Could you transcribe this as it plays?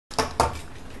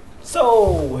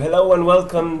So, hello and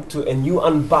welcome to a new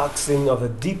unboxing of the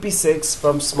DP6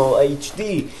 from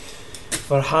SmallHD.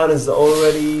 Farhan is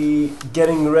already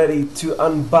getting ready to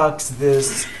unbox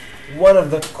this, one of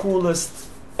the coolest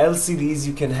LCDs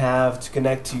you can have to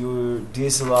connect to your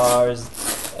DSLRs.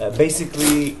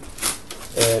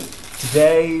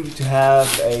 Today, to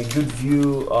have a good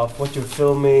view of what you're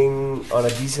filming on a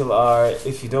DSLR,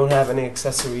 if you don't have any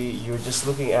accessory, you're just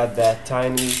looking at that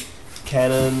tiny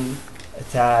Canon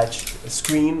attached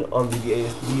screen on the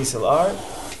DSLR,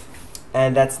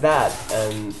 and that's that.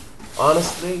 And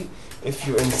honestly, if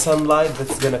you're in sunlight,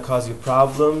 that's gonna cause you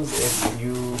problems. If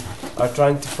you are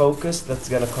trying to focus, that's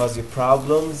gonna cause you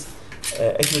problems.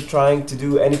 If you're trying to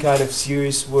do any kind of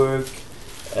serious work,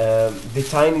 the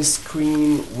tiny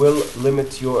screen will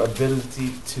limit your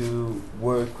ability to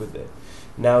work with it.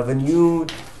 Now, the new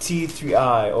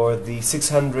T3i or the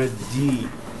 600D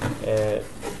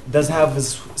does have a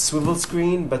swivel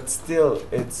screen, but still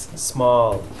it's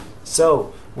small.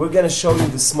 So we're gonna show you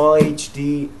the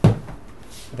SmallHD,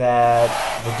 that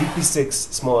the DP6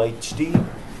 SmallHD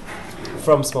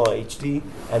from SmallHD,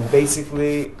 and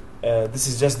basically this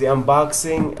is just the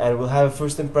unboxing, and we'll have a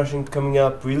first impression coming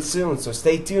up real soon, so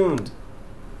stay tuned.